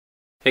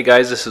Hey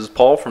guys, this is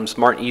Paul from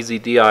Smart Easy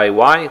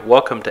DIY.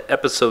 Welcome to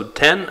episode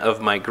 10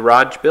 of my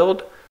garage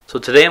build. So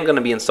today I'm going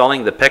to be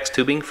installing the PEX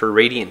tubing for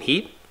radiant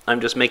heat.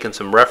 I'm just making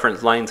some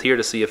reference lines here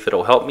to see if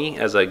it'll help me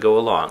as I go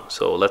along.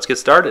 So let's get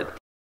started.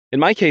 In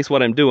my case,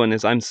 what I'm doing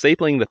is I'm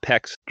stapling the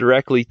PEX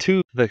directly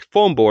to the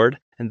foam board,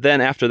 and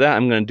then after that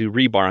I'm going to do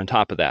rebar on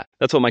top of that.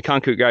 That's what my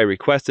concrete guy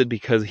requested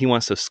because he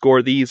wants to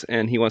score these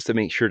and he wants to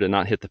make sure to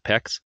not hit the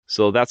PEX.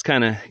 So that's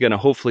kind of going to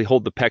hopefully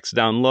hold the PEX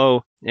down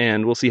low,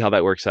 and we'll see how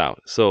that works out.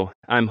 So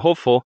I'm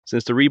hopeful,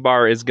 since the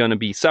rebar is going to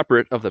be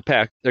separate of the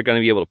PEX, they're going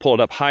to be able to pull it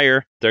up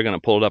higher. They're going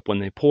to pull it up when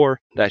they pour.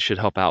 That should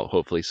help out,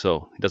 hopefully,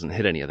 so it doesn't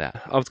hit any of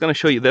that. I was going to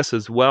show you this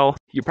as well.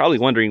 You're probably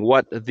wondering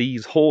what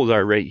these holes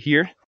are right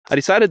here. I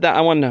decided that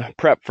I wanted to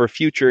prep for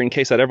future in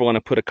case I'd ever want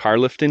to put a car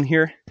lift in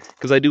here,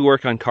 because I do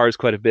work on cars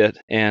quite a bit,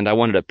 and I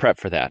wanted to prep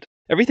for that.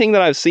 Everything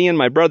that I've seen,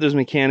 my brother's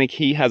mechanic,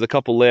 he has a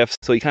couple lifts,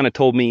 so he kind of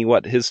told me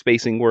what his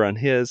spacing were on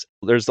his.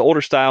 There's the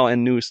older style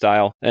and new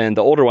style, and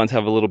the older ones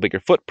have a little bigger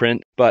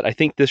footprint, but I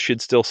think this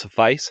should still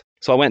suffice.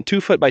 So I went 2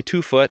 foot by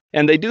 2 foot,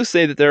 and they do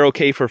say that they're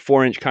okay for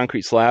 4-inch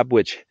concrete slab,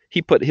 which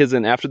he put his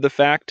in after the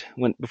fact,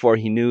 before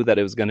he knew that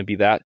it was going to be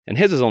that. And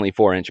his is only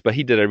 4-inch, but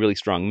he did a really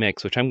strong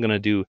mix, which I'm going to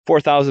do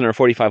 4,000 or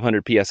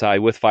 4,500 PSI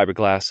with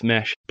fiberglass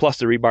mesh, plus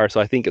the rebar, so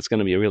I think it's going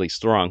to be a really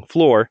strong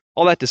floor.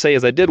 All that to say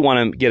is I did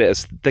want to get it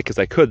as thick as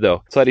I could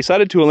though. So I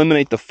decided to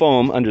eliminate the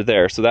foam under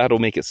there, so that'll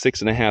make it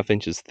 6.5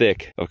 inches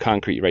thick of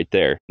concrete right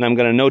there. And I'm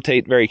going to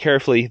notate very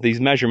carefully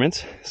these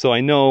measurements, so I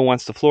know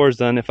once the floor is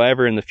done, if I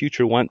ever in the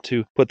future want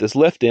to put this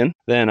lift in,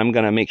 then I'm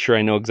going to make sure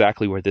I know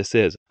exactly where this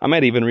is. I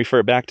might even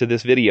refer back to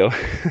this video.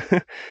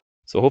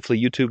 So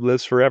hopefully YouTube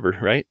lives forever,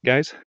 right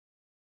guys?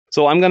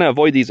 So I'm going to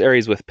avoid these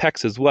areas with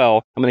PEX as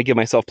well. I'm going to give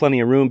myself plenty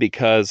of room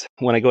because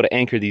when I go to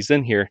anchor these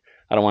in here,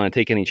 I don't want to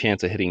take any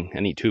chance of hitting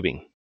any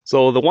tubing.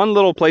 So the one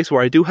little place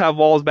where I do have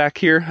walls back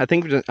here, I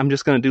think I'm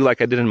just going to do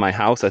like I did in my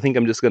house. I think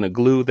I'm just going to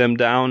glue them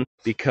down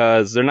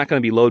because they're not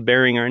going to be load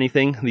bearing or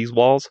anything, these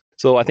walls.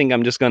 So I think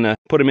I'm just going to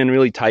put them in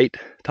really tight,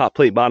 top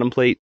plate, bottom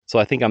plate. So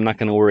I think I'm not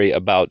going to worry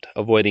about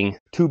avoiding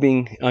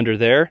tubing under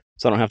there.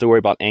 So I don't have to worry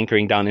about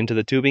anchoring down into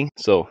the tubing.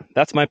 So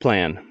that's my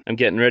plan. I'm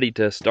getting ready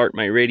to start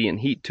my radiant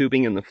heat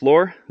tubing in the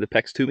floor, the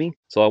PEX tubing.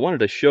 So I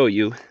wanted to show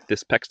you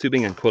this PEX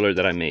tubing uncoiler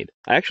that I made.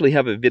 I actually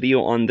have a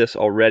video on this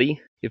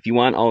already. If you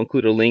want, I'll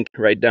include a link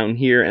right down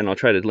here, and I'll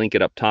try to link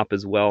it up top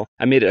as well.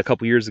 I made it a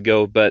couple years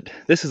ago, but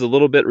this is a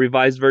little bit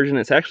revised version.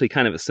 It's actually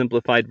kind of a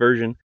simplified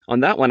version. On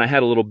that one, I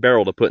had a little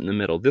barrel to put in the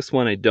middle. This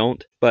one I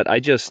don't, but I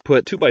just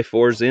put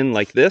 2x4s in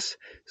like this,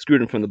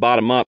 screwed them from the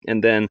bottom up,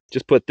 and then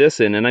just put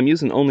this in. And I'm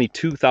using only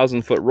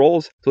 2,000-foot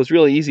rolls, so it's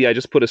really easy. I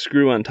just put a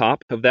screw on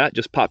top of that,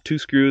 just pop 2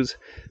 screws,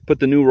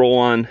 put the new roll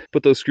on,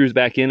 put those screws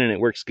back in, and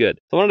it works good.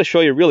 So I wanted to show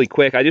you really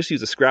quick. I just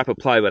use a scrap of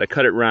ply, but I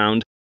cut it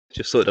round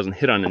just so it doesn't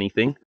hit on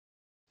anything.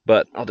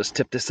 But I'll just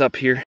tip this up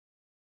here.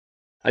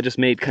 I just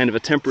made kind of a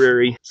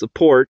temporary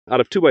support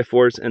out of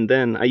 2x4s, and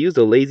then I used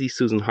a Lazy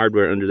Susan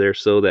hardware under there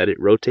so that it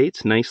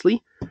rotates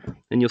nicely.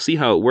 And you'll see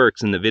how it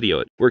works in the video.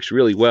 It works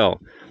really well.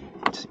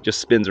 It just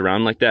spins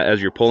around like that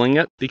as you're pulling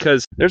it,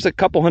 because there's a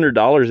couple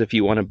 $100 if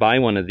you want to buy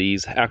one of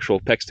these actual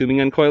PEX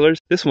tubing uncoilers.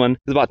 This one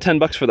is about 10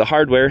 bucks for the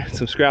hardware,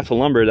 some scraps of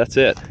lumber, that's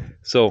it.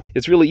 So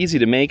it's really easy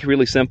to make,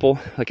 really simple.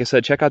 Like I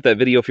said, check out that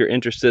video if you're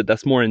interested.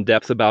 That's more in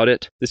depth about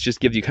it. This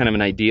just gives you kind of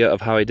an idea of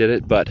how I did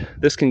it, but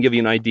this can give you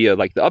an idea,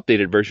 like the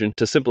updated version,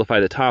 to simplify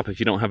the top if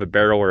you don't have a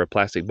barrel or a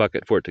plastic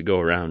bucket for it to go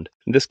around.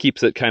 And this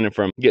keeps it kind of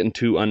from getting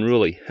too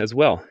unruly as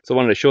well. So I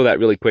wanted to show that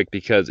really quick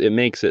because it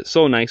makes it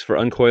so nice for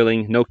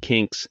uncoiling, no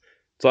kinks.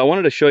 So I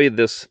wanted to show you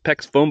this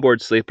PEX foam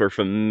board stapler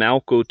from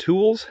Malco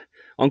Tools.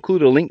 I'll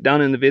include a link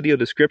down in the video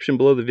description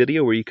below the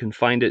video where you can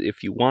find it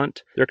if you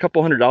want. They're a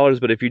couple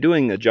 $100, but if you're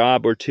doing a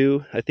job or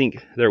two, I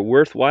think they're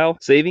worthwhile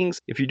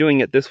savings. If you're doing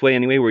it this way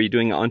anyway, where you're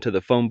doing it onto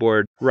the foam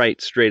board right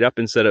straight up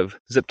instead of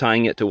zip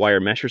tying it to wire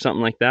mesh or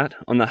something like that.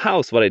 On the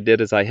house, what I did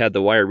is I had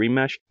the wire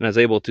remesh and I was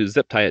able to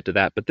zip tie it to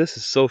that, but this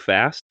is so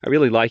fast. I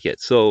really like it.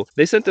 So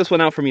they sent this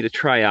one out for me to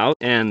try out,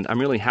 and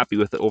I'm really happy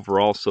with it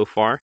overall so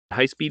far.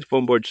 High-speed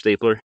foam board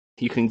stapler.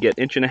 You can get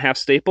 1.5-inch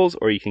staples,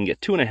 or you can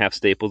get 2.5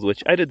 staples,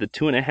 which I did the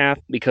 2.5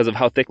 because of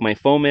how thick my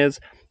foam is.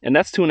 And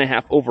that's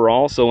 2.5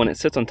 overall, so when it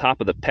sits on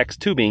top of the PEX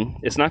tubing,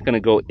 it's not going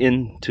to go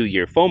into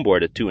your foam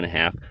board at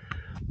 2.5.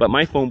 But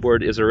my foam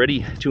board is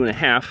already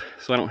 2.5,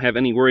 so I don't have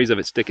any worries of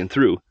it sticking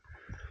through.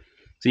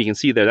 So you can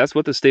see there, that's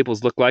what the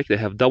staples look like. They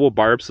have double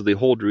barbs, so they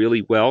hold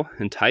really well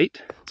and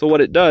tight. So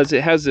what it does,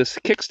 it has this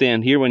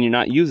kickstand here when you're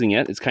not using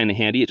it. It's kind of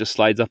handy. It just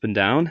slides up and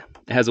down.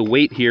 It has a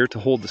weight here to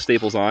hold the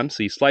staples on,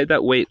 so you slide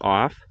that weight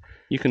off.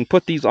 You can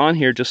put these on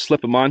here, just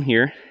slip them on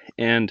here,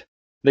 and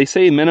they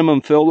say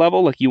minimum fill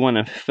level, like you want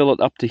to fill it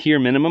up to here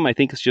minimum. I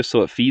think it's just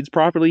so it feeds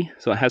properly,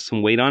 so it has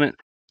some weight on it.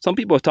 Some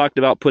people have talked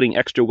about putting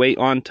extra weight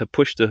on to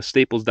push the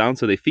staples down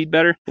so they feed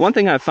better. One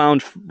thing I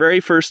found, very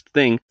first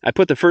thing, I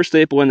put the first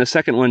staple in, the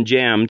second one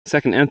jammed.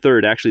 Second and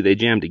third, actually, they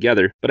jammed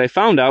together. But I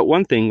found out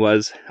one thing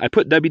was, I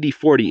put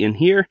WD-40 in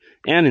here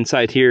and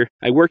inside here.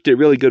 I worked it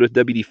really good with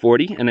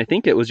WD-40, and I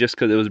think it was just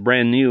because it was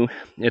brand new.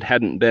 It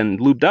hadn't been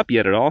lubed up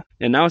yet at all,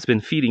 and now it's been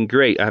feeding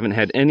great. I haven't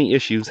had any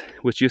issues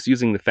with just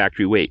using the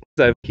factory weight.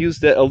 I've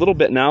used it a little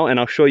bit now, and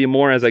I'll show you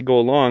more as I go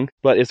along,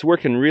 but it's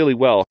working really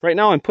well. Right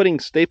now I'm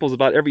putting staples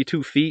about every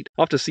 2 feet.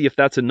 I'll have to see if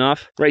that's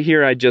enough. Right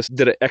here I just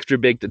did it extra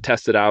big to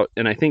test it out,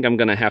 and I think I'm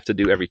gonna have to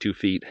do every 2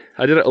 feet.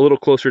 I did it a little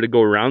closer to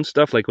go around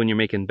stuff, like when you're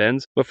making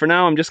bends, but for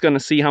now I'm just gonna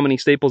see how many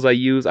staples I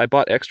use. I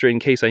bought extra in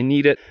case I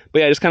need it, but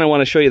yeah, I just kind of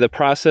want to show you the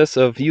process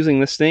of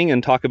using this thing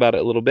and talk about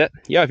it a little bit.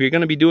 Yeah, if you're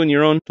gonna be doing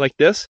your own like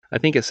this, I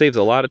think it saves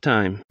a lot of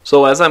time.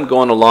 So as I'm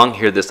going along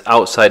here, this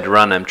outside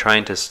run, I'm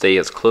trying to stay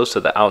as close to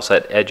the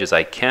outside edge as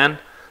I can,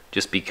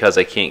 just because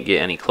I can't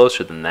get any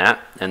closer than that.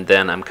 And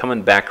then I'm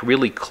coming back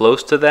really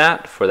close to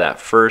that for that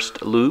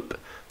first loop,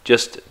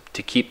 just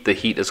to keep the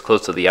heat as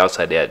close to the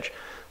outside edge.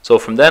 So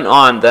from then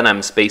on, then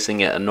I'm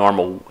spacing it a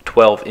normal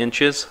 12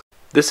 inches.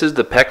 This is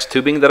the PEX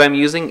tubing that I'm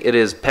using. It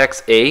is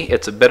PEX A.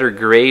 It's a better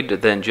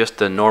grade than just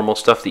the normal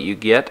stuff that you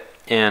get.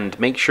 And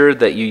make sure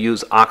that you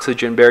use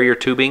oxygen barrier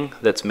tubing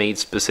that's made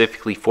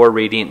specifically for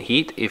radiant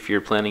heat if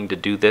you're planning to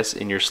do this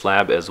in your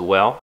slab as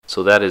well.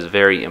 So that is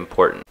very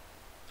important.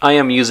 I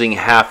am using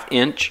 1/2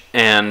 inch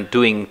and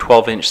doing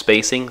 12-inch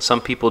spacing. Some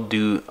people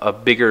do a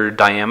bigger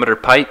diameter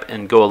pipe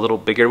and go a little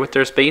bigger with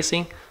their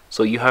spacing.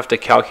 So you have to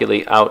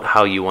calculate out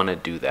how you want to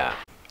do that.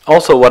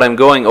 Also, what I'm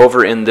going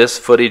over in this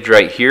footage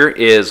right here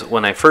is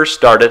when I first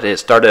started, it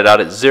started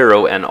out at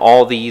 0, and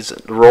all these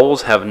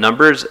rolls have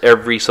numbers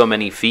every so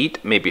many feet,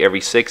 maybe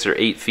every 6 or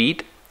 8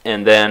 feet,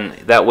 and then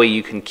that way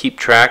you can keep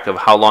track of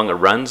how long it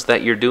runs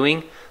that you're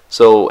doing.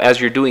 So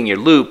as you're doing your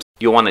loops,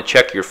 you'll want to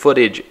check your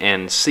footage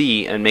and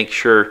see and make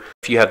sure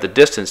if you have the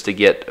distance to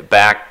get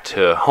back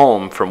to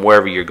home from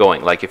wherever you're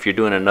going. Like if you're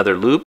doing another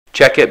loop,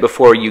 check it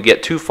before you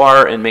get too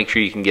far and make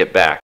sure you can get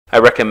back. I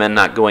recommend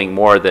not going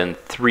more than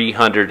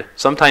 300,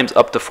 sometimes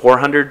up to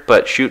 400,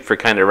 but shoot for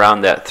kind of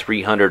around that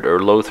 300 or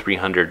low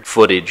 300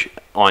 footage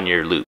on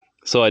your loop.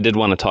 So I did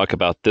want to talk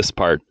about this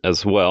part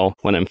as well.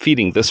 When I'm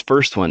feeding this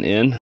first one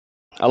in,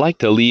 I like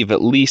to leave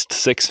at least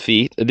 6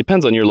 feet. It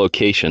depends on your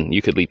location.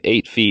 You could leave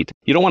 8 feet.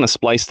 You don't want to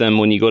splice them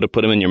when you go to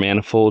put them in your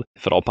manifold,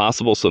 if at all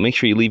possible, so make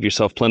sure you leave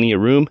yourself plenty of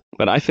room.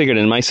 But I figured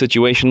in my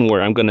situation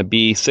where I'm going to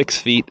be 6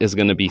 feet is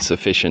going to be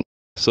sufficient.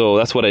 So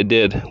that's what I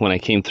did when I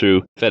came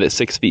through, fed it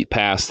 6 feet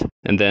past,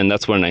 and then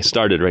that's when I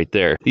started right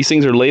there. These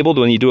things are labeled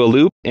when you do a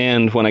loop,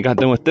 and when I got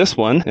done with this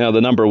one, you know,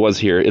 the number was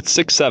here, it's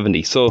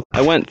 670. So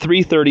I went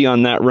 330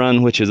 on that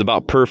run, which is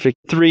about perfect.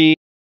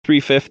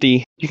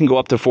 350. You can go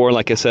up to 4,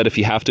 like I said, if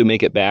you have to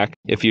make it back,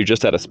 if you're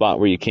just at a spot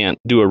where you can't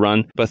do a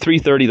run. But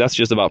 330, that's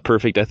just about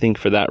perfect, I think,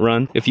 for that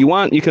run. If you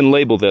want, you can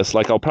label this.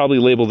 Like, I'll probably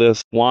label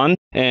this 1,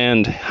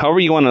 and however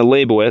you want to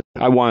label it,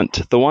 I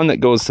want the one that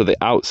goes to the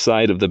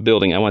outside of the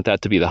building, I want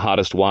that to be the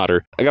hottest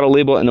water. I got to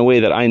label it in a way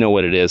that I know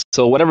what it is.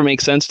 So whatever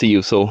makes sense to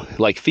you. So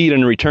like feed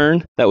and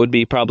return, that would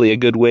be probably a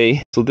good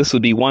way. So this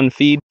would be 1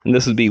 feed, and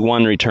this would be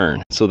 1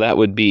 return. So that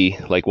would be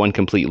like 1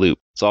 complete loop.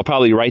 So I'll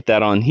probably write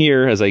that on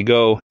here as I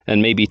go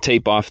and maybe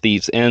tape off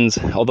these ends.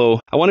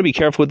 Although I want to be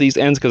careful with these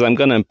ends because I'm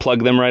going to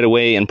plug them right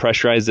away and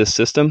pressurize this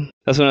system.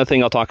 That's another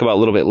thing I'll talk about a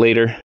little bit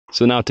later.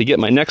 So now to get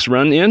my next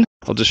run in,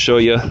 I'll just show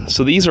you.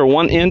 So these are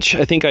 1 inch.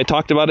 I think I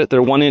talked about it.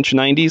 They're 1 inch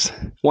 90s.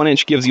 1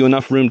 inch gives you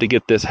enough room to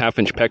get this 1/2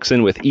 inch PEX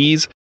in with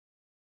ease.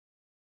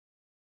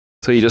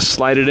 So you just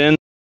slide it in,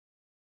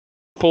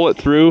 pull it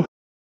through.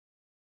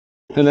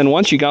 And then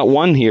once you got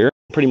one here,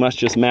 pretty much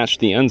just match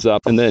the ends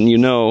up, and then you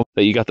know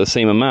that you got the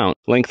same amount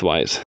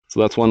lengthwise.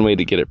 So that's one way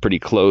to get it pretty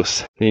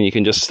close. Then you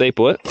can just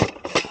staple it,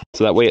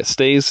 so that way it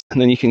stays,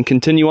 and then you can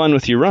continue on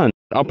with your run.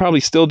 I'll probably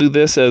still do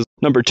this as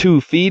number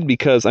 2 feed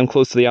because I'm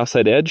close to the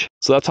outside edge.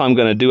 So that's how I'm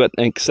going to do it,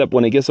 except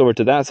when it gets over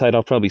to that side,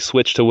 I'll probably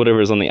switch to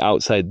whatever's on the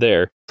outside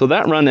there. So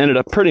that run ended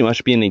up pretty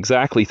much being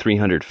exactly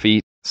 300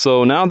 feet.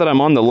 So now that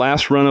I'm on the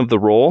last run of the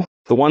roll,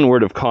 the one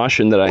word of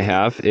caution that I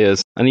have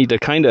is I need to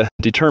kind of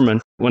determine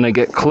when I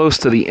get close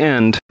to the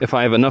end if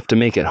I have enough to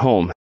make it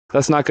home.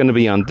 That's not going to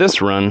be on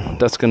this run,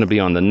 that's going to be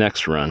on the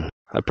next run.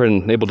 I've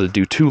been able to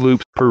do 2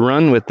 loops per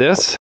run with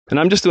this, and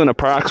I'm just doing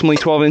approximately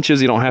 12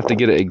 inches, you don't have to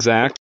get it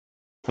exact.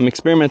 I'm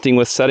experimenting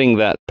with setting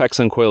that PEX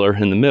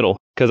uncoiler in the middle,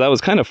 because I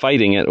was kind of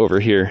fighting it over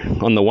here.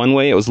 On the one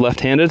way it was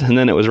left-handed, and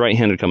then it was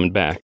right-handed coming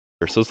back.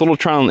 So it's a little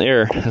trial and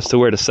error as to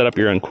where to set up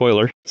your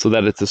uncoiler so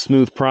that it's a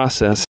smooth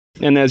process.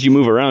 And as you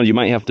move around, you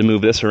might have to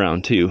move this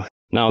around too.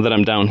 Now that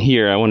I'm down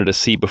here, I wanted to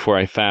see before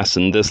I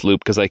fasten this loop,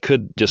 because I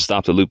could just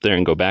stop the loop there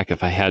and go back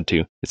if I had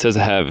to. It says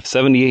I have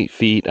 78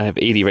 feet, I have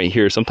 80 right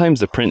here.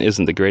 Sometimes the print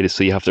isn't the greatest,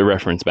 so you have to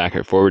reference back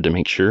or forward to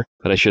make sure,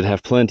 but I should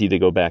have plenty to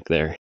go back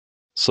there.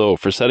 So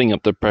for setting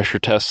up the pressure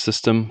test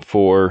system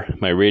for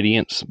my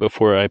radiants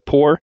before I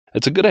pour,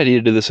 It's a good idea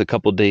to do this a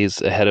couple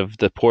days ahead of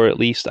the pour at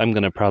least. I'm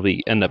going to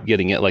probably end up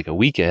getting it like a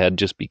week ahead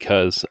just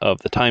because of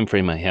the time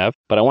frame I have.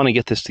 But I want to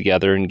get this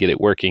together and get it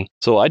working.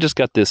 So I just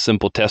got this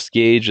simple test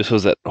gauge. This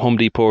was at Home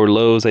Depot or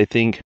Lowe's, I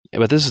think.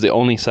 But this is the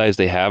only size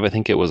they have. I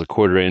think it was a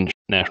 1/4 inch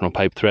national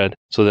pipe thread.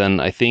 So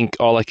then I think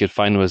all I could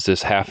find was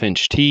this 1/2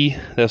 inch T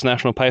that's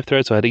national pipe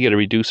thread. So I had to get a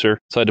reducer.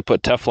 So I had to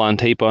put Teflon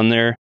tape on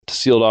there to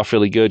seal it off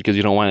really good because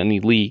you don't want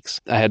any leaks.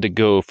 I had to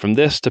go from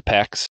this to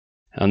PEX.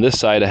 On this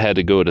side, I had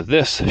to go to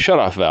this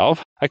shutoff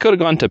valve. I could have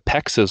gone to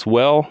PEX as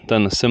well,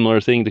 done a similar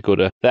thing to go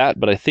to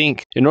that, but I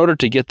think in order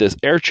to get this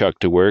air chuck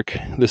to work,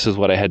 this is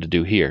what I had to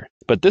do here.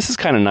 But this is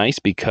kind of nice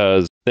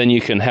because then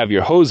you can have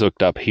your hose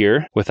hooked up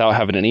here without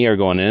having any air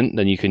going in.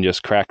 Then you can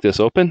just crack this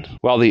open.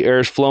 While the air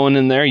is flowing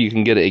in there, you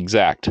can get it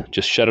exact.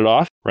 Just shut it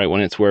off right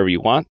when it's wherever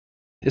you want.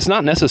 It's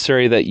not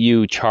necessary that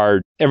you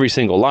charge every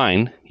single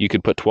line. You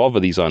could put 12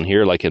 of these on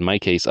here. Like in my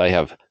case, I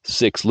have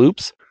 6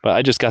 loops. But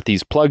I just got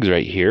these plugs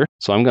right here,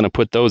 so I'm going to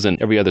put those in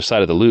every other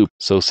side of the loop.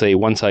 So say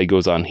one side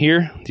goes on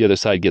here, the other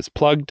side gets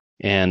plugged,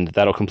 and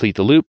that'll complete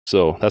the loop.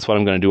 So that's what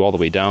I'm going to do all the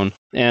way down.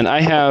 And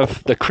I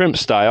have the crimp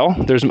style.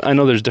 I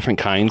know there's different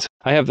kinds.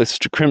 I have this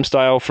crimp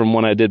style from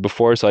one I did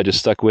before, so I just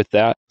stuck with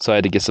that. So I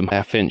had to get some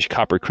 1/2 inch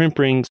copper crimp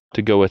rings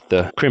to go with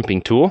the crimping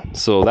tool.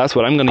 So that's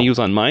what I'm going to use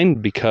on mine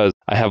because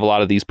I have a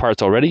lot of these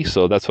parts already,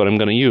 so that's what I'm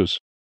going to use.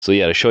 So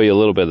yeah, to show you a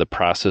little bit of the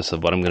process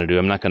of what I'm going to do,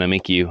 I'm not going to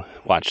make you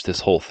watch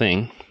this whole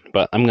thing.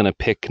 But I'm going to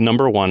pick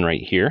number 1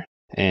 right here,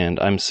 and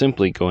I'm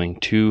simply going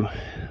to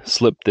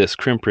slip this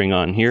crimp ring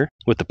on here.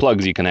 With the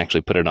plugs, you can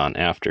actually put it on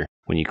after.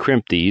 When you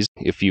crimp these,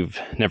 if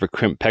you've never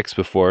crimped PEX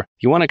before,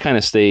 you want to kind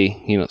of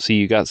stay, see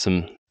you got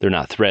some, they're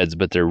not threads,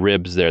 but they're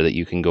ribs there that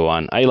you can go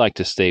on. I like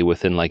to stay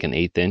within like an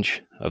 1/8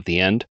 inch of the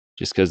end,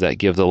 just because that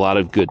gives a lot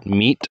of good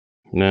meat.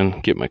 And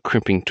then get my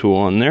crimping tool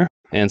on there.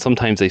 And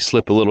sometimes they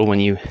slip a little when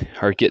you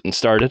are getting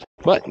started.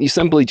 But you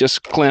simply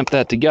just clamp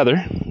that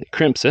together, it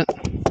crimps it.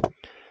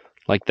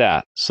 Like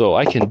that. So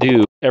I can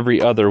do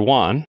every other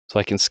one. So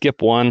I can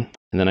skip one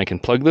and then I can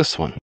plug this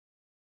one.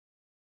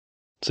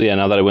 So yeah,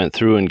 now that I went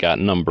through and got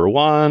number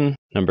 1,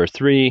 number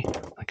 3,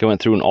 like I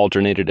went through and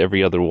alternated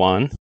every other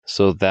one.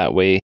 So that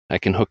way I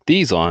can hook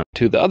these on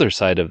to the other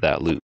side of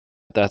that loop.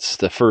 That's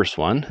the first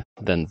one.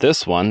 Then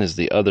this one is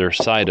the other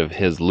side of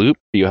his loop.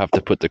 You have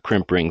to put the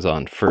crimp rings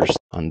on first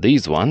on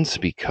these ones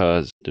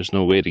because there's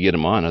no way to get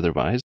them on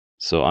otherwise.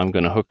 So I'm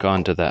going to hook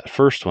on to that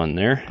first one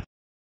there.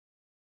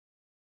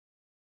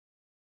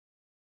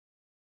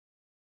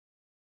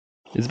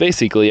 It's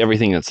basically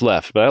everything that's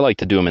left, but I like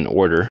to do them in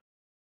order.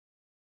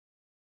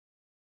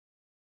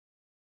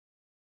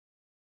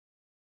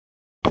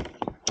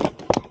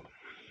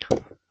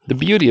 The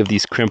beauty of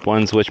these crimp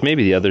ones, which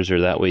maybe the others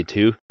are that way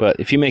too, but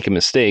if you make a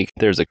mistake,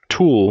 there's a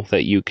tool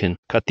that you can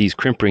cut these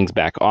crimp rings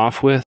back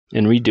off with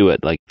and redo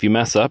it. Like if you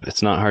mess up,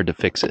 it's not hard to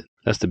fix it.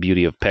 That's the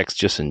beauty of PEX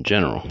just in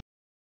general.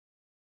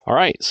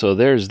 Alright, so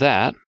there's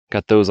that.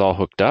 Got those all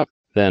hooked up.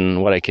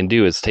 Then what I can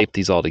do is tape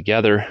these all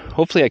together.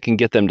 Hopefully I can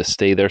get them to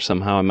stay there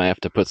somehow. I might have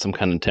to put some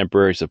kind of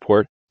temporary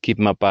support, keep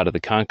them up out of the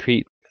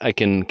concrete. I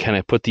can kind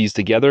of put these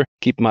together,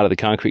 keep them out of the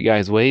concrete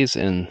guy's ways,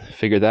 and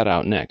figure that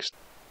out next.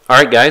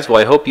 Alright guys, well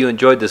I hope you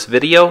enjoyed this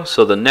video.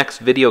 So the next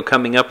video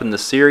coming up in the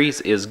series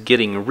is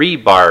getting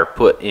rebar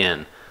put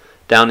in.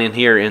 Down in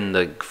here in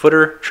the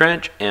footer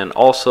trench and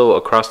also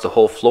across the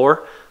whole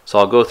floor. So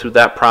I'll go through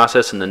that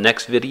process in the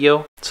next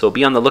video. So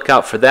be on the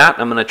lookout for that.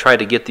 I'm going to try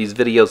to get these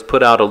videos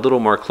put out a little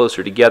more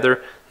closer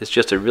together. It's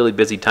just a really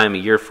busy time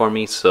of year for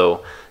me,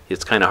 so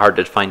it's kind of hard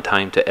to find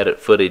time to edit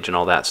footage and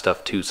all that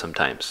stuff too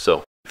sometimes.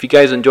 So if you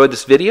guys enjoyed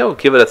this video,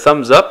 give it a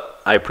thumbs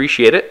up. I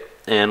appreciate it,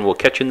 and we'll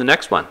catch you in the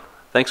next one.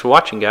 Thanks for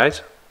watching,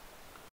 guys.